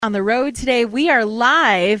On the road today, we are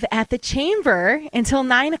live at the Chamber until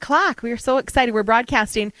 9 o'clock. We are so excited. We're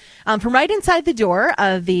broadcasting from right inside the door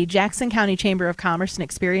of the Jackson County Chamber of Commerce and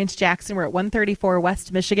Experience Jackson. We're at 134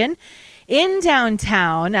 West Michigan in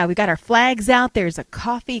downtown. We've got our flags out. There's a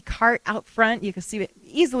coffee cart out front. You can see it,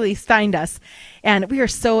 easily find us. And we are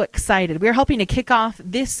so excited. We're helping to kick off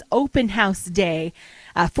this open house day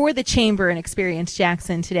for the Chamber and Experience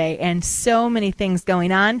Jackson today, and so many things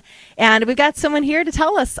going on. And we've got someone here to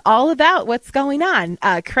tell us all about what's going on.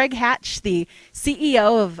 Craig Hatch, the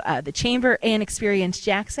CEO of the Chamber and Experience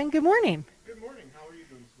Jackson. Good morning. Good morning. How are you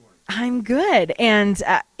doing this morning? I'm good. And,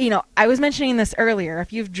 I was mentioning this earlier.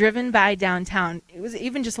 If you've driven by downtown, it was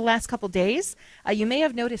even just the last couple days, you may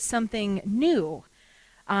have noticed something new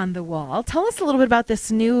on the wall. Tell us a little bit about this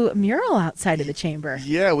new mural outside of the Chamber.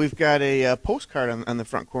 Yeah, we've got a postcard on the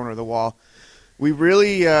front corner of the wall. We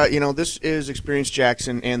really, this is Experience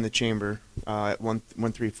Jackson and the Chamber at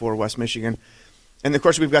 134 West Michigan. And, of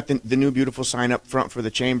course, we've got the new beautiful sign up front for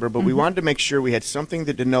the Chamber, but we wanted to make sure we had something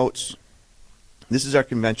that denotes this is our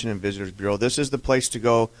Convention and Visitors Bureau. This is the place to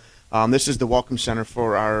go. This is the welcome center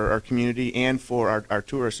for our community and for our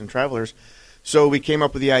tourists and travelers. So we came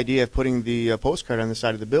up with the idea of putting the postcard on the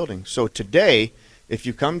side of the building. So today, if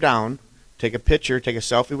you come down, take a picture, take a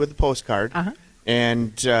selfie with the postcard,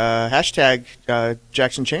 and hashtag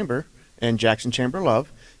Jackson Chamber and Jackson Chamber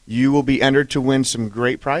Love, you will be entered to win some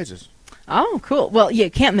great prizes. Oh, cool. Well, you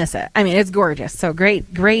can't miss it. I mean, it's gorgeous. So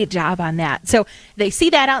great job on that. So they see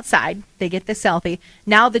that outside. They get the selfie.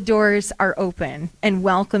 Now the doors are open and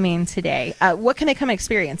welcoming today. What can they come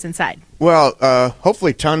experience inside? Well,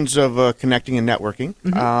 hopefully tons of connecting and networking,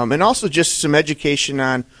 and also just some education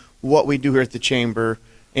on what we do here at the Chamber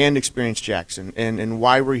and Experience Jackson, and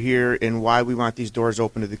why we're here and why we want these doors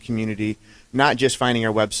open to the community, not just finding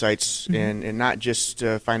our websites and not just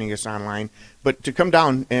finding us online, but to come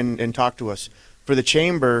down and talk to us. For the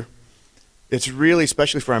Chamber, it's really,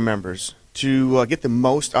 especially for our members, to get the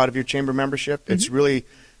most out of your Chamber membership. It's really,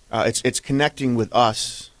 it's connecting with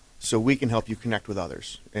us so we can help you connect with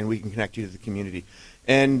others, and we can connect you to the community.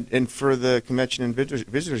 And for the Convention and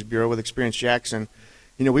Visitors Bureau with Experience Jackson,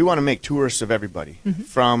 we want to make tourists of everybody.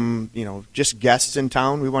 From, just guests in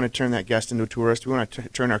town. We want to turn that guest into a tourist. We want to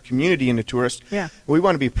turn our community into tourists. Yeah. We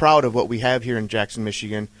want to be proud of what we have here in Jackson,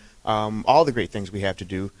 Michigan, all the great things we have to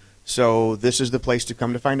do. So this is the place to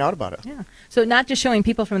come to find out about it. Yeah. So not just showing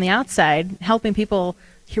people from the outside, helping people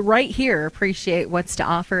right here appreciate what's to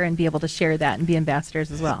offer and be able to share that and be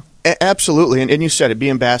ambassadors as well. Absolutely, and you said it,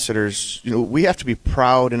 be ambassadors. We have to be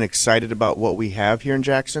proud and excited about what we have here in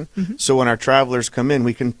Jackson. So when our travelers come in,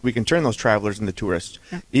 we can turn those travelers into tourists.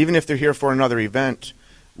 Yeah. Even if they're here for another event,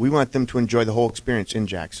 we want them to enjoy the whole experience in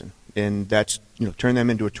Jackson, and that's turn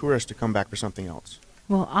them into a tourist to come back for something else.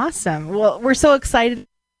 Well, awesome. Well, we're so excited.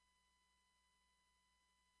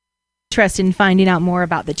 Interested in finding out more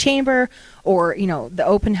about the Chamber or the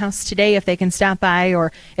open house today, if they can stop by,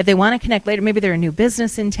 or if they want to connect later, maybe they're a new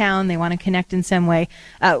business in town, they want to connect in some way,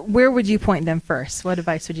 where would you point them first? What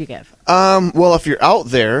advice would you give? Well, if you're out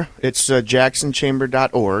there, it's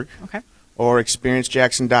jacksonchamber.org or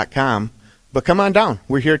experiencejackson.com, but come on down.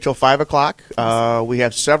 We're here till 5 o'clock. We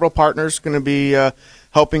have several partners going to be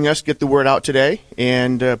helping us get the word out today,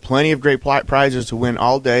 and plenty of great prizes to win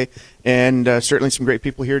all day, and certainly some great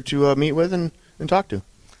people here to meet with and talk to.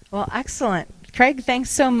 Well, excellent. Craig, thanks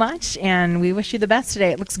so much, and we wish you the best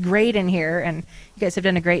today. It looks great in here, and you guys have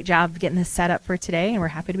done a great job getting this set up for today, and we're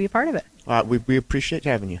happy to be a part of it. We appreciate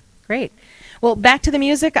having you. Great. Well, back to the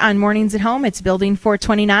music on Mornings at Home. It's Building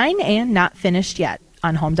 429 and Not Finished Yet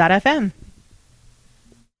on Home.fm.